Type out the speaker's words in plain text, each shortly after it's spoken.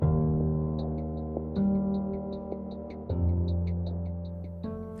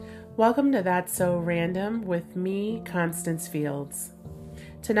Welcome to That's So Random with me, Constance Fields.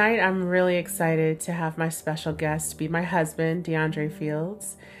 Tonight, I'm really excited to have my special guest be my husband, DeAndre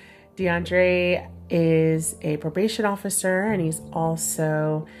Fields. DeAndre is a probation officer and he's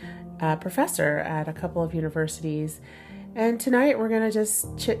also a professor at a couple of universities. And tonight, we're going to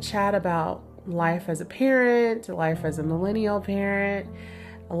just chit-chat about life as a parent, life as a millennial parent,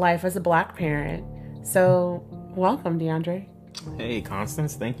 life as a Black parent. So, welcome, DeAndre. Hey,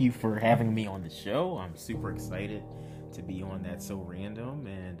 Constance, thank you for having me on the show. I'm super excited to be on That's So Random,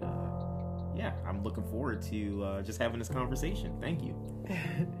 and I'm looking forward to just having this conversation. Thank you.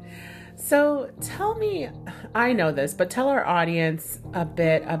 So tell me, I know this, but tell our audience a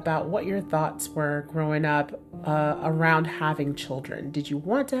bit about what your thoughts were growing up around having children. Did you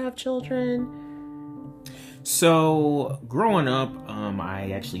want to have children? So growing up,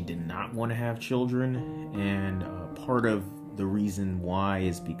 I actually did not want to have children, and part of the reason why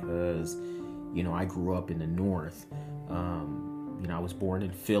is because, I grew up in the North. I was born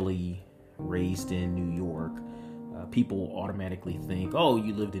in Philly, raised in New York. People automatically think, oh,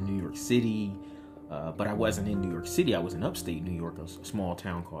 you lived in New York City. But I wasn't in New York City. I was in upstate New York, a small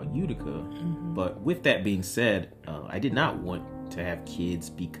town called Utica. Mm-hmm. But with that being said, I did not want to have kids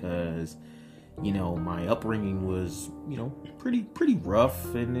because, my upbringing was, pretty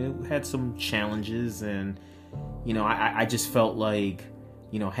rough, and it had some challenges. And, I just felt like,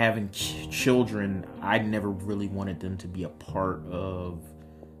 having children, I never really wanted them to be a part of,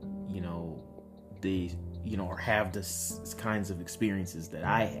 or have this kinds of experiences that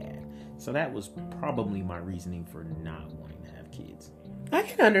I had. So that was probably my reasoning for not wanting to have kids. I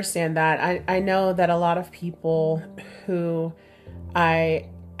can understand that. I know that a lot of people who I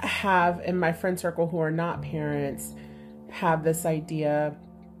have in my friend circle who are not parents have this idea,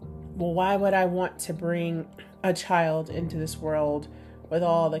 well, why would I want to bring a child into this world with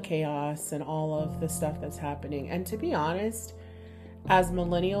all the chaos and all of the stuff that's happening? And to be honest, as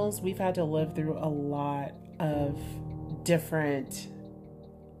millennials, we've had to live through a lot of different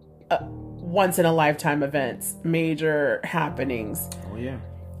once-in-a-lifetime events, major happenings. Oh, yeah.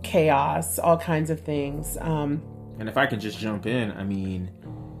 Chaos, all kinds of things. And if I can just jump in,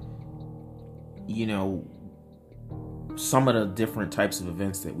 some of the different types of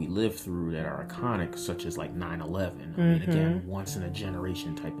events that we live through that are iconic, such as like 9/11. Again, once in a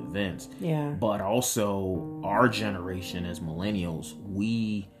generation type events. Yeah. But also our generation as millennials,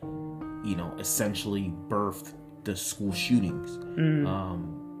 we, essentially birthed the school shootings.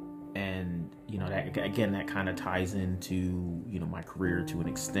 And, that kind of ties into, my career to an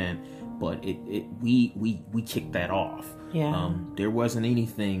extent, but we kicked that off. Yeah. There was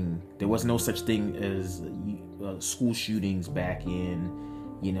no such thing as school shootings back in,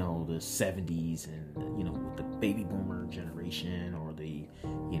 the 70s and, with the baby boomer generation or the,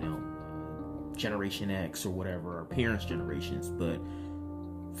 Generation X or whatever, our parents' generations. But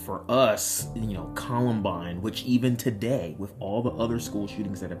for us, Columbine, which even today, with all the other school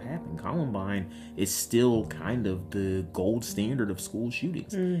shootings that have happened, Columbine is still kind of the gold standard of school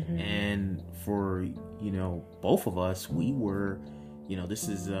shootings. Mm-hmm. And for, both of us, we were, this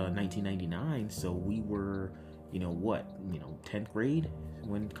is 1999, so we were, 10th grade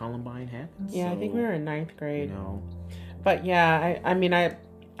when Columbine happened? Yeah, so, I think we were in 9th grade. But yeah,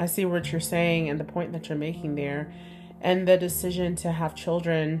 I see what you're saying and the point that you're making there. And the decision to have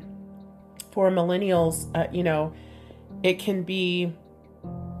children for millennials, it can be,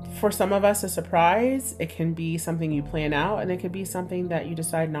 for some of us, a surprise. It can be something you plan out, and it could be something that you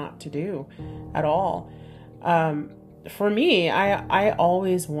decide not to do at all. For me, I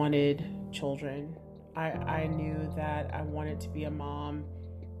always wanted children. I knew that I wanted to be a mom.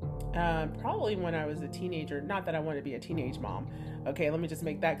 Probably when I was a teenager. Not that I wanted to be a teenage mom. Okay, let me just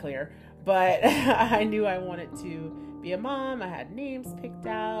make that clear. But I knew I wanted to be a mom. I had names picked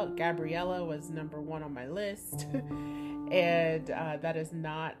out. Gabriella was number 1 on my list. And that is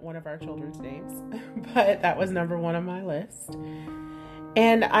not one of our children's names. But that was number 1 on my list.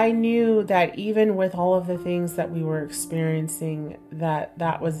 And I knew that even with all of the things that we were experiencing,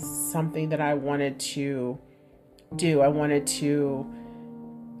 that was something that I wanted to do. I wanted to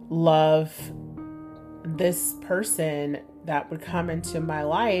love this person that would come into my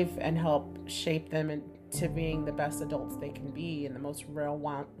life and help shape them into being the best adults they can be and the most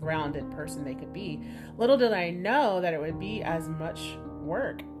well-rounded person they could be. Little did I know that it would be as much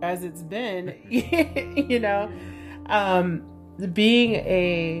work as it's been, being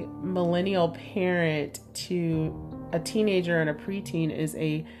a millennial parent to a teenager and a preteen is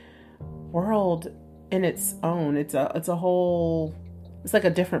a world in its own. It's a whole, it's like a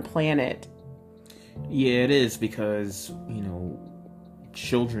different planet. Yeah, it is, because,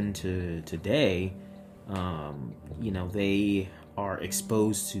 children today, they are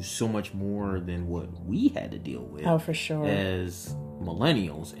exposed to so much more than what we had to deal with. Oh, for sure. As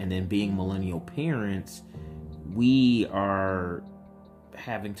millennials, and then being millennial parents, we are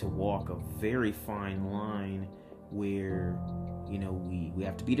having to walk a very fine line where, we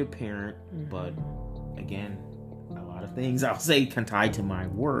have to be their parent, but again, a lot of things I'll say can tie to my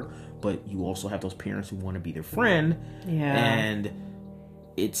work, but you also have those parents who want to be their friend. Yeah. And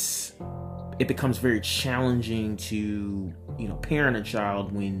it becomes very challenging to, parent a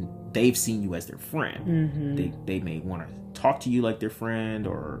child when they've seen you as their friend. Mm-hmm. They may want to talk to you like their friend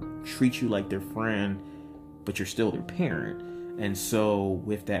or treat you like their friend, but you're still their parent. And so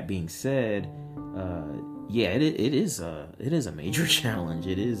with that being said, it is a major challenge.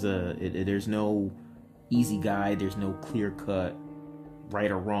 There's no easy guide. There's no clear cut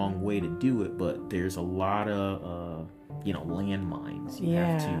right or wrong way to do it, but there's a lot of landmines you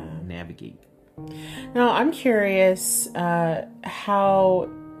have to navigate. Now, I'm curious how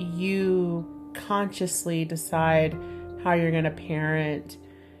you consciously decide how you're going to parent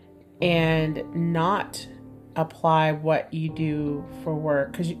and not apply what you do for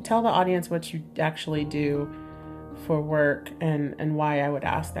work. Because you tell the audience what you actually do for work and why I would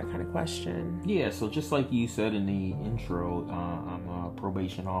ask that kind of question. Yeah, so just like you said in the intro, I'm a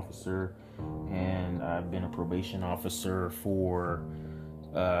probation officer, and I've been a probation officer for,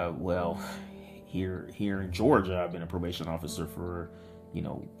 here in Georgia, I've been a probation officer for,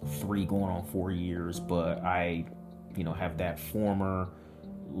 3 going on 4 years, but I, have that former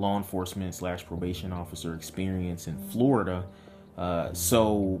law enforcement / probation officer experience in Florida.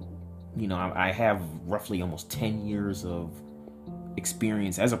 So, I have roughly almost 10 years of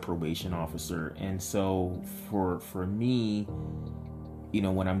experience as a probation officer. And so for me,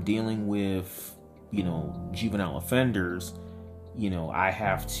 when I'm dealing with, juvenile offenders, I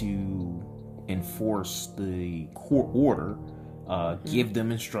have to enforce the court order, give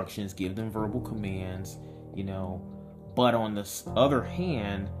them instructions, give them verbal commands, but on the other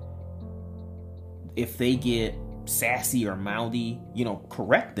hand, if they get sassy or mouthy,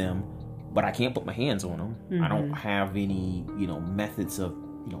 correct them, but I can't put my hands on them. Mm-hmm. I don't have any, methods of,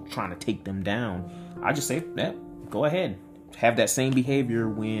 trying to take them down. I just say, go ahead. Have that same behavior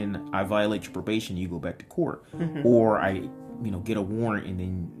when I violate your probation, you go back to court. Mm-hmm. Or I, get a warrant and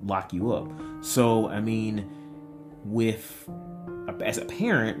then lock you up. So, as a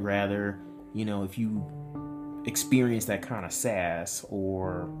parent, rather, if you experience that kind of sass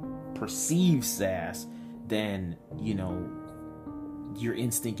or perceive sass, then, your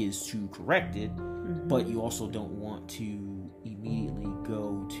instinct is to correct it, mm-hmm. but you also don't want to immediately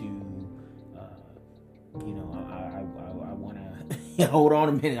go to, I want to hold on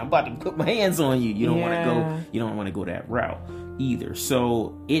a minute. I'm about to put my hands on you. You don't want to go. You don't want to go that route either.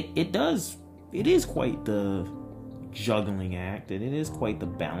 So it is quite the juggling act, and it is quite the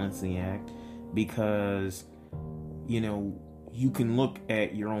balancing act, because you can look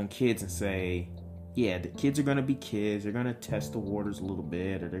at your own kids and say, yeah, the kids are going to be kids. They're going to test the waters a little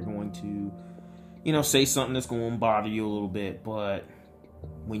bit, or they're going to, say something that's going to bother you a little bit. But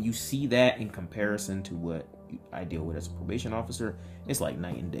when you see that in comparison to what I deal with as a probation officer, it's like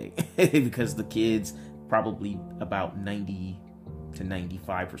night and day. Because the kids, probably about 90 to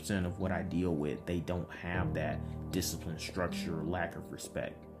 95% of what I deal with, they don't have that discipline, structure, or lack of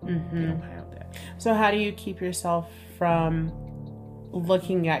respect. Mm-hmm. They don't have that. So how do you keep yourself from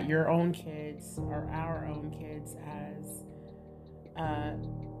looking at your own kids or our own kids as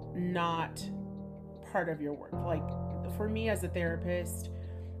not part of your work? Like, for me as a therapist,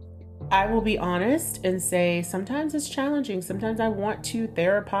 I will be honest and say sometimes it's challenging. Sometimes I want to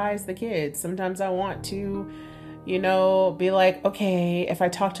therapize the kids. Sometimes I want to, be like, okay, if I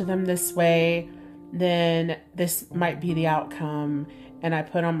talk to them this way, then this might be the outcome. And I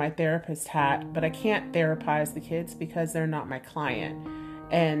put on my therapist hat, but I can't therapize the kids because they're not my client.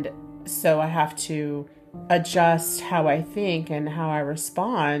 And so I have to adjust how I think and how I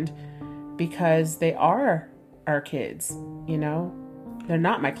respond, because they are our kids, they're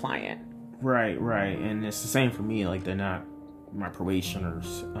not my client. Right. And it's the same for me. Like, they're not my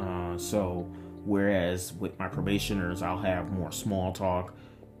probationers. So whereas with my probationers, I'll have more small talk.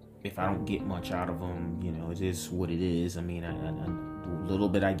 If I don't get much out of them, it is what it is. A little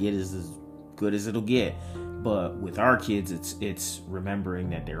bit I get is as good as it'll get. But with our kids, it's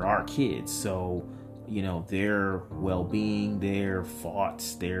remembering that they're our kids. So, their well-being, their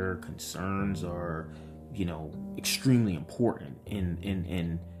thoughts, their concerns are, extremely important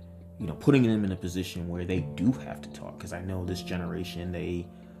in putting them in a position where they do have to talk. Because I know this generation,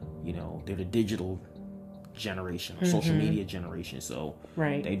 they're the digital generation, social media generation. So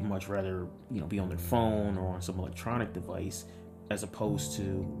Right. they'd much rather, be on their phone or on some electronic device, as opposed to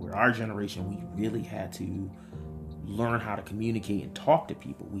where our generation, we really had to learn how to communicate and talk to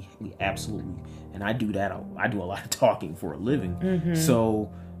people. We absolutely, and I do that. I do a lot of talking for a living.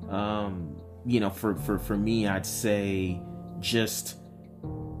 So, for me, I'd say just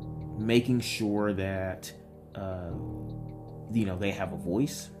making sure that, they have a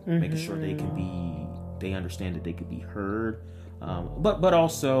voice, making sure they understand that they could be heard. But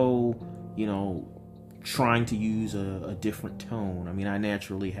also, trying to use a different tone. I mean, I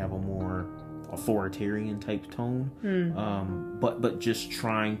naturally have a more authoritarian type tone, but just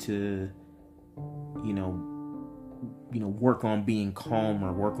trying to, work on being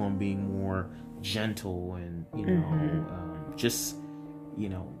calmer, work on being more gentle, and just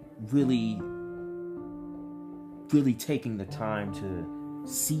really taking the time to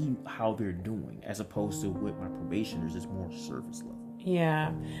see how they're doing, as opposed to with my probationers, it's more surface level.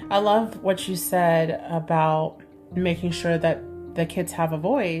 Yeah. I love what you said about making sure that the kids have a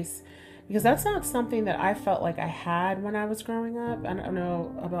voice, because that's not something that I felt like I had when I was growing up. I don't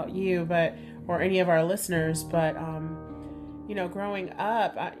know about you, or any of our listeners, but, growing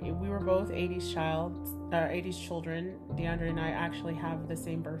up, we were both 80s children. DeAndre and I actually have the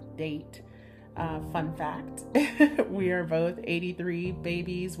same birth date. Fun fact. We are both 83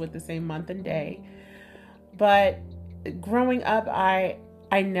 babies with the same month and day. But growing up, I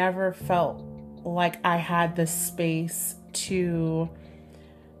never felt like I had the space to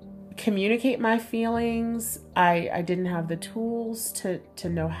communicate my feelings. I didn't have the tools to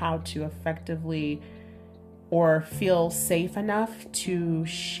know how to effectively or feel safe enough to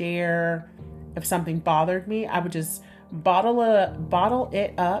share if something bothered me. I would just bottle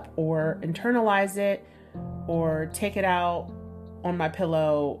it up or internalize it or take it out on my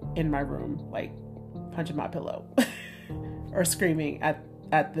pillow in my room, like punching my pillow or screaming at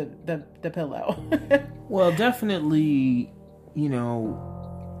the pillow. Well, definitely, in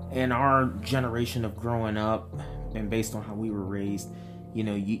our generation of growing up, and based on how we were raised, you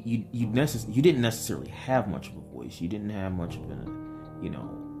didn't necessarily have much of a voice. You didn't have much of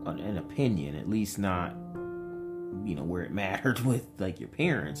an opinion, at least not, where it mattered with like your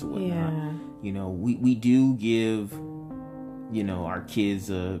parents or whatnot. Yeah. We do give, our kids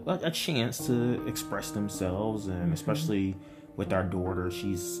a chance to express themselves, and especially with our daughter,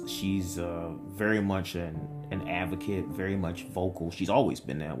 she's very much an advocate, very much vocal. She's always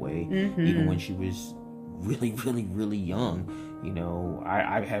been that way, even when she was really, really, really young.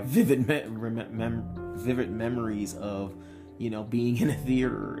 I have vivid memories of, being in a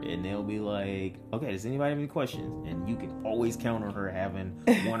theater, and they'll be like, okay, does anybody have any questions? And you can always count on her having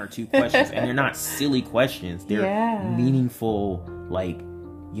one or two questions, and they're not silly questions. They're meaningful, like,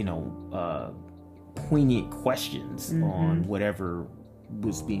 poignant questions on whatever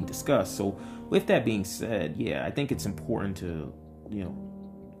was being discussed. So with that being said, I think it's important to,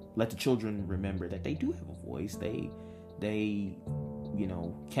 let the children remember that they do have a voice. They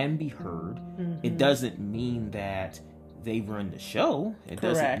can be heard. It doesn't mean that they run the show. It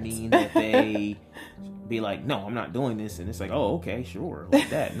doesn't mean that they be like, no, I'm not doing this, and it's like, oh, okay, sure, like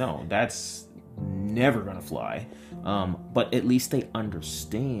that. No, that's never gonna fly. But at least they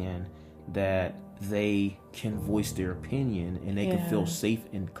understand that they can voice their opinion, and they can feel safe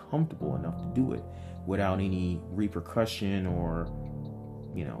and comfortable enough to do it without any repercussion or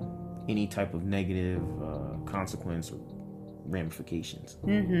any type of negative consequence or ramifications.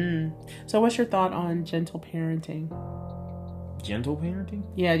 So what's your thought on gentle parenting? Gentle parenting?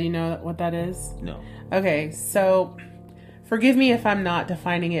 Yeah, do you know what that is? No. Okay, so forgive me if I'm not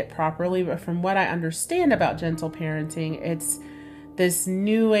defining it properly, but from what I understand about gentle parenting, it's this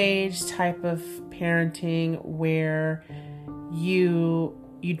new age type of parenting where you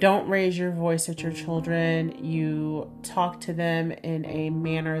don't raise your voice at your children. You talk to them in a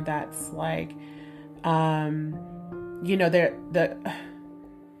manner that's like,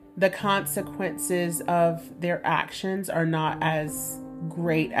 the consequences of their actions are not as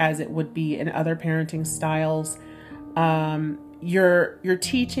great as it would be in other parenting styles. You're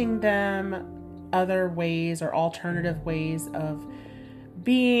teaching them other ways or alternative ways of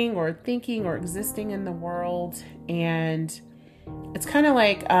being or thinking or existing in the world. And it's kind of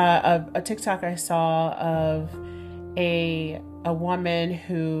like a TikTok I saw of a woman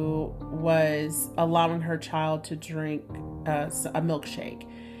who was allowing her child to drink a milkshake,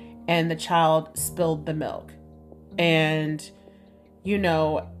 and the child spilled the milk. And,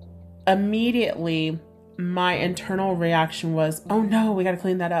 immediately my internal reaction was, oh no, we got to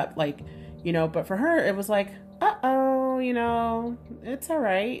clean that up. Like, but for her, it was like, uh-oh, it's all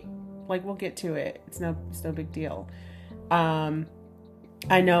right. like, we'll get to it. It's no big deal.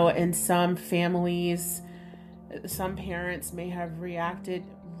 I know in some families, some parents may have reacted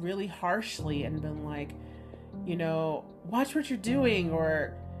really harshly and been like, watch what you're doing,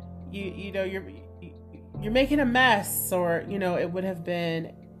 or you're making a mess, or it would have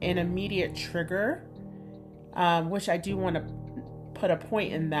been an immediate trigger, which I do want to put a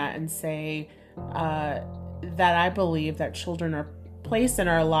point in that and say that I believe that children are placed in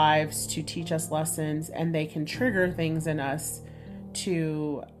our lives to teach us lessons, and they can trigger things in us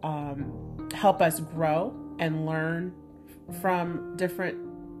to help us grow and learn from different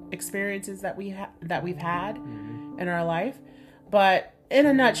experiences that we've had in our life. But in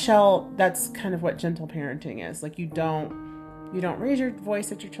a nutshell, that's kind of what gentle parenting is. Like, you don't raise your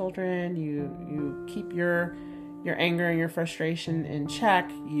voice at your children. You keep your anger and your frustration in check.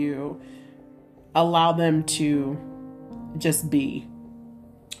 You allow them to just be.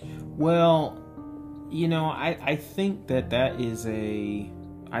 Well, I think that is I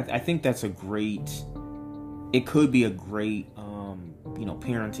think that's a great, it could be a great,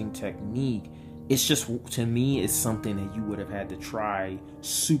 parenting technique. It's just, to me, it's something that you would have had to try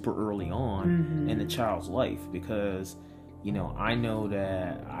super early on in the child's life, because, I know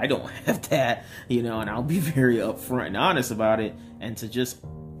that I don't have that, and I'll be very upfront and honest about it. And to just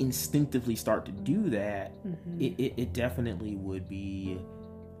instinctively start to do that, it definitely would be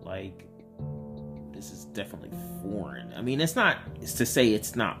like, this is definitely foreign. I mean, it's to say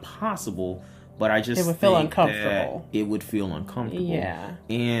it's not possible, but I just it would feel uncomfortable. It would feel uncomfortable. Yeah.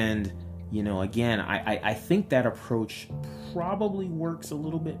 And, again, I think that approach probably works a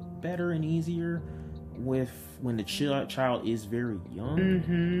little bit better and easier when the child is very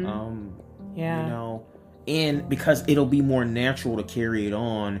young. And because it'll be more natural to carry it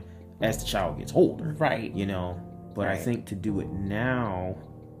on as the child gets older. Right. But I think to do it now,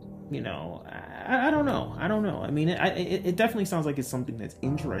 I don't know. I mean, it definitely sounds like it's something that's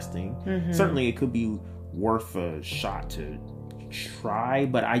interesting. Certainly it could be worth a shot to try,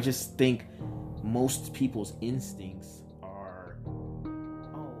 but I just think most people's instincts are,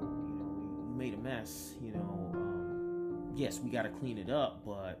 you made a mess, yes, we got to clean it up,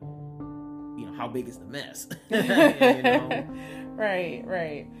 but how big is the mess?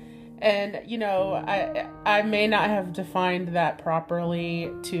 Right. And, I may not have defined that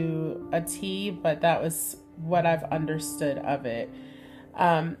properly to a T, but that was what I've understood of it.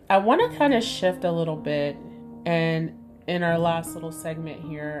 I want to kind of shift a little bit, and in our last little segment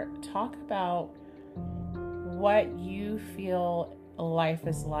here, talk about what you feel life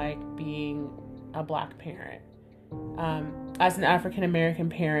is like being a Black parent. As an African American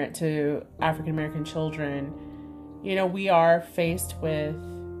parent to African American children, we are faced with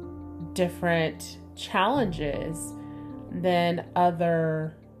different challenges than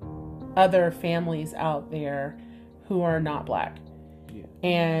other families out there who are not Black. Yeah.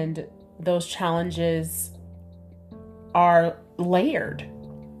 And those challenges are layered.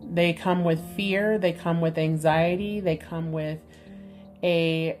 They come with fear, they come with anxiety, they come with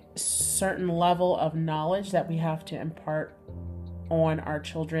a certain level of knowledge that we have to impart on our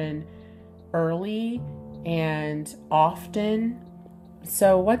children early and often.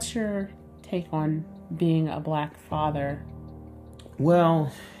 So what's your take on being a Black father?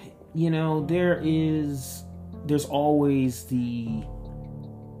 Well, there's always the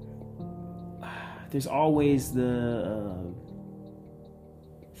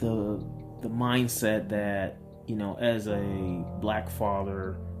mindset that, as a Black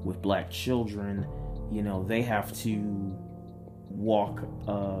father with Black children, they have to walk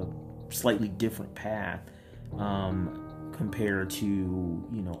a slightly different path compared to,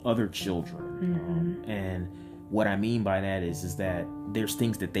 other children. And what I mean by that is that there's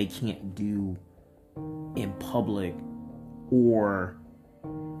things that they can't do in public, or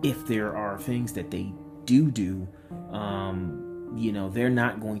if there are things that they do, they're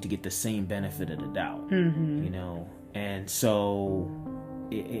not going to get the same benefit of the doubt, and so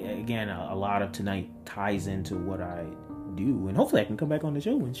again, a lot of tonight ties into what I do, and hopefully I can come back on the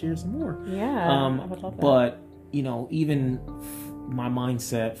show and share some more. Yeah, I would love that. But even my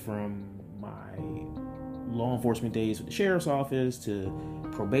mindset from my law enforcement days with the sheriff's office to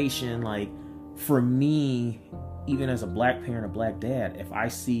probation, like, for me, even as a Black parent, a Black dad, if I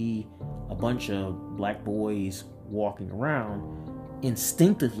see a bunch of Black boys walking around,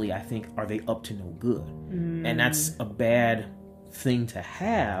 instinctively I think, are they up to no good? And that's a bad thing to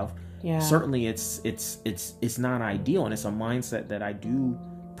have. Yeah. Certainly it's not ideal, and it's a mindset that I do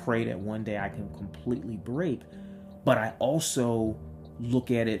pray that one day I can completely break. But I also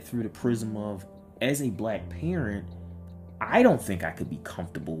look at it through the prism of, as a Black parent, I don't think I could be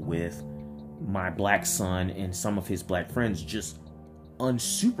comfortable with my black son and some of his black friends just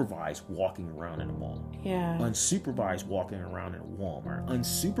unsupervised walking around in a mall. Yeah. Unsupervised walking around in a Walmart.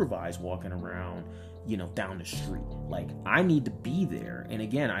 Unsupervised walking around, down the street. Like, I need to be there. And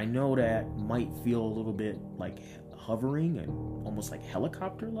again, I know that might feel a little bit like hovering and almost like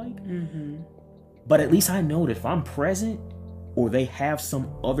helicopter-like. Mm-hmm. But at least I know that if I'm present or they have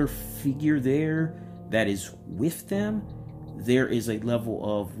some other figure there that is with them, there is a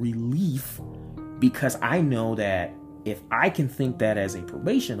level of relief, because I know that if I can think that as a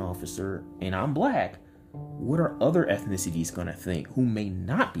probation officer and I'm black, what are other ethnicities going to think who may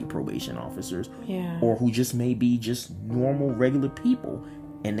not be probation officers, or who just may be just normal, regular people,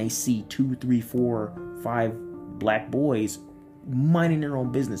 and they see 2, 3, 4, 5 black boys minding their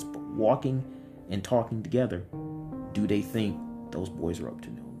own business, walking and talking together? Do they think those boys are up to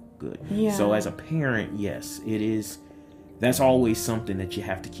no good? Yeah. So as a parent, yes, it is. That's always something that you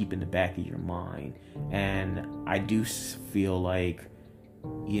have to keep in the back of your mind. And I do feel like,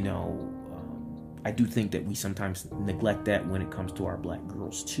 I do think that we sometimes neglect that when it comes to our black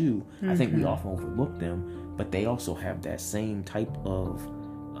girls too. Mm-hmm. I think we often overlook them, but they also have that same type of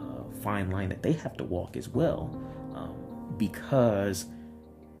fine line that they have to walk as well. Because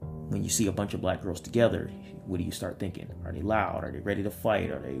when you see a bunch of black girls together, what do you start thinking? Are they loud? Are they ready to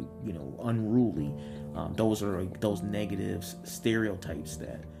fight? Are they, unruly? Those are those negative stereotypes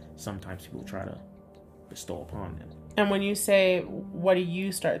that sometimes people try to bestow upon them. And when you say, what do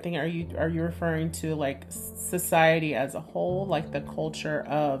you start thinking? Are you referring to like society as a whole, like the culture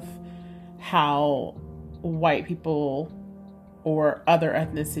of how white people or other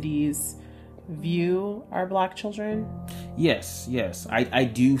ethnicities view our black children? Yes. I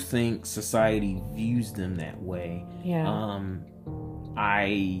do think society views them that way. Yeah.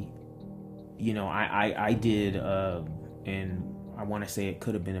 I did, and I want to say it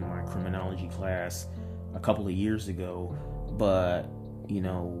could have been in my criminology class a couple of years ago, but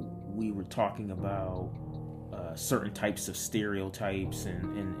we were talking about certain types of stereotypes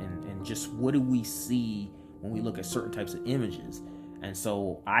and just what do we see when we look at certain types of images. And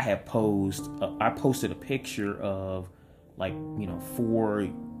so I posted a picture of 4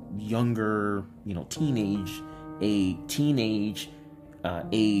 younger, teenage aged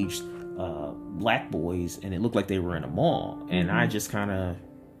black boys, and it looked like they were in a mall. And I just kind of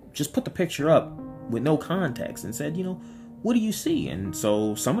put the picture up with no context and said, what do you see? And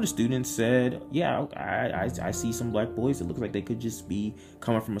so some of the students said, yeah, I see some black boys. It looks like they could just be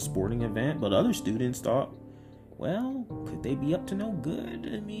coming from a sporting event. But other students thought, well, could they be up to no good?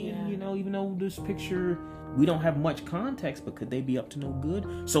 I mean, even though this picture, we don't have much context, but could they be up to no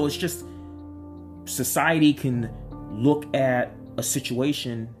good? So it's just, society can look at a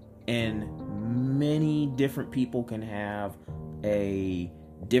situation and many different people can have a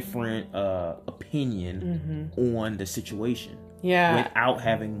different opinion on the situation without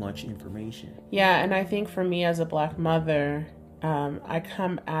having much information. Yeah, and I think for me as a black mother, I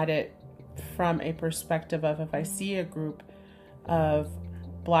come at it from a perspective of, if I see a group of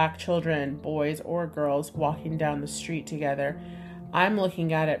black children, boys or girls, walking down the street together, I'm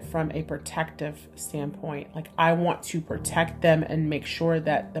looking at it from a protective standpoint. Like, I want to protect them and make sure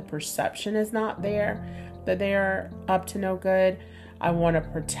that the perception is not there, that they are up to no good. I want to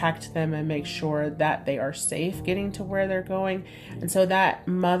protect them and make sure that they are safe getting to where they're going. And so that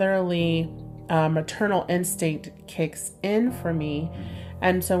motherly, maternal instinct kicks in for me.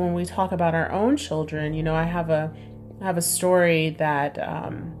 And so when we talk about our own children, I have a story that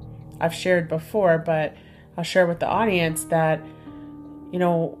I've shared before, but I'll share with the audience that,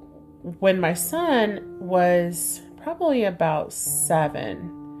 when my son was probably about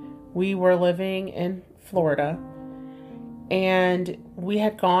 7, we were living in Florida, and we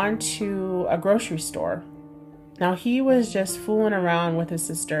had gone to a grocery store. Now, he was just fooling around with his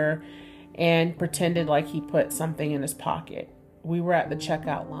sister and pretended like he put something in his pocket. We were at the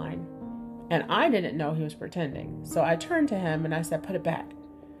checkout line, and I didn't know he was pretending. So I turned to him and I said, "Put it back.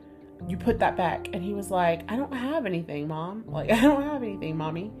 You put that back." And he was like, "I don't have anything, Mom. I don't have anything,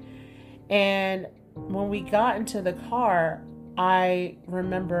 Mommy." And when we got into the car, I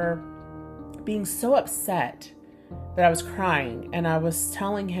remember being so upset that I was crying, and I was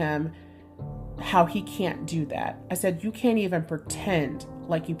telling him how he can't do that. I said, "You can't even pretend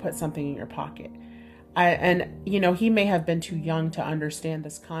like you put something in your pocket." He may have been too young to understand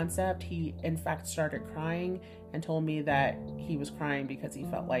this concept. He, in fact, started crying and told me that he was crying because he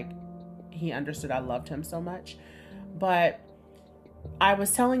felt like he understood I loved him so much. But I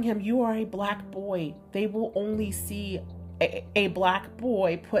was telling him, you are a black boy. They will only see a black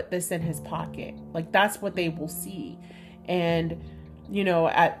boy put this in his pocket. Like, that's what they will see. And, you know,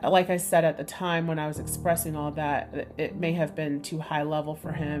 like I said, at the time when I was expressing all that, it may have been too high level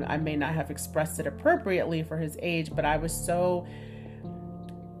for him. I may not have expressed it appropriately for his age, but I was so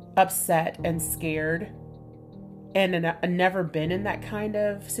upset and scared. And I've never been in that kind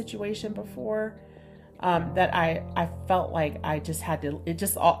of situation before, that I felt like I just had to, it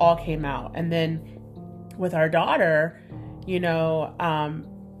just all came out. And then with our daughter, you know,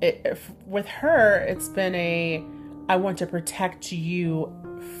 with her, it's been I want to protect you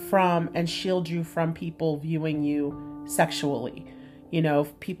from and shield you from people viewing you sexually, you know,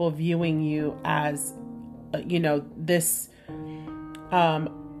 people viewing you as, you know, this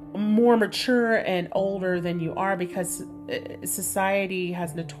more mature and older than you are, because society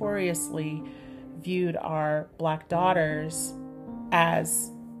has notoriously viewed our Black daughters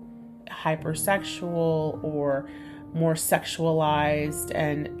as hypersexual or more sexualized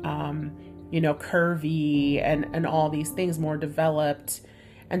and, you know, curvy and all these things, more developed.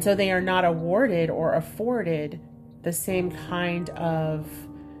 And so they are not awarded or afforded the same kind of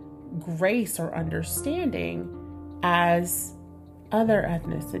grace or understanding as other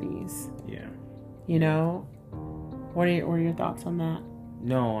ethnicities. Yeah. You know, what are your thoughts on that?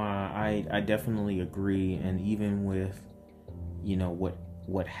 No, I definitely agree. And even with, you know,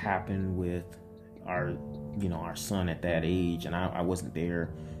 what happened with our son at that age, and I wasn't there,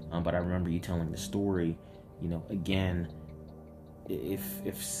 but I remember you telling the story. You know, again,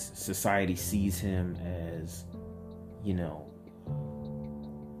 if society sees him as, you know,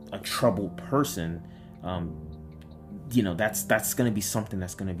 a troubled person, you know, that's going to be something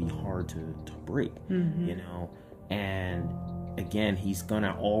that's going to be hard to break. Mm-hmm. You know, and again, he's going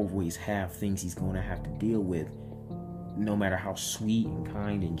to always have things he's going to have to deal with. No matter how sweet and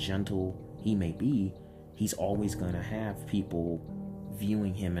kind and gentle he may be, he's always going to have people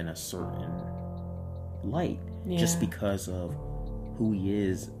viewing him in a certain light, just because of who he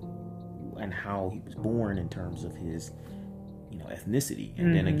is and how he was born in terms of his, you know, ethnicity.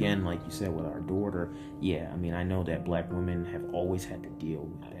 And then again, like you said, with our daughter, I mean, I know that Black women have always had to deal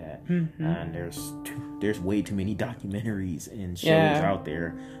with that. And there's way too many documentaries and shows out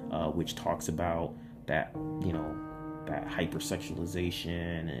there which talks about that, you know, that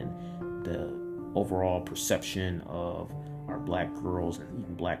hypersexualization and the overall perception of our Black girls and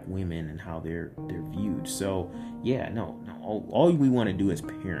even Black women and how they're viewed. So all we want to do as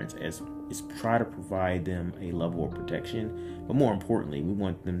parents is try to provide them a level of protection, but more importantly, we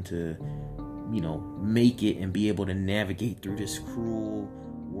want them to, you know, make it and be able to navigate through this cruel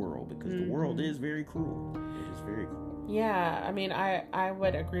world, because the world is very cruel. It is very cruel. Yeah, I mean, I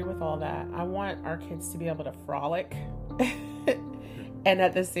would agree with all that. I want our kids to be able to frolic and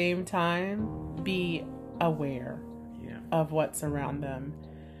at the same time be aware of what's around them.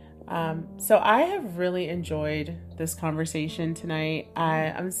 So I have really enjoyed this conversation tonight.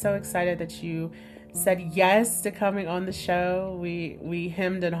 I'm so excited that you said yes to coming on the show. We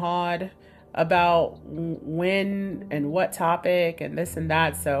hemmed and hawed about when and what topic and this and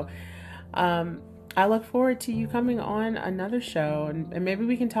that. So I look forward to you coming on another show, and maybe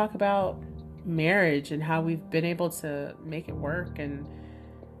we can talk about marriage and how we've been able to make it work, and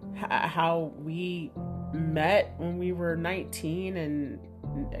how we met when we were 19 and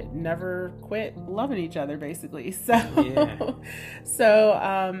never quit loving each other, basically. So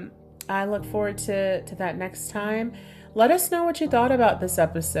I look forward to that next time. Let us know what you thought about this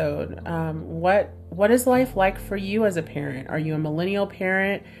episode. What is life like for you as a parent? Are you a millennial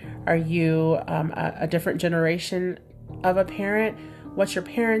parent? Are you a different generation of a parent? What's your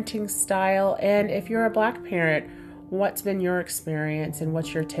parenting style? And if you're a Black parent, what's been your experience and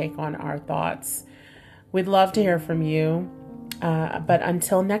what's your take on our thoughts? We'd love to hear from you. But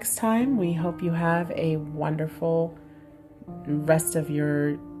until next time, we hope you have a wonderful rest of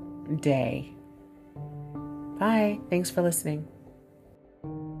your day. Bye. Thanks for listening.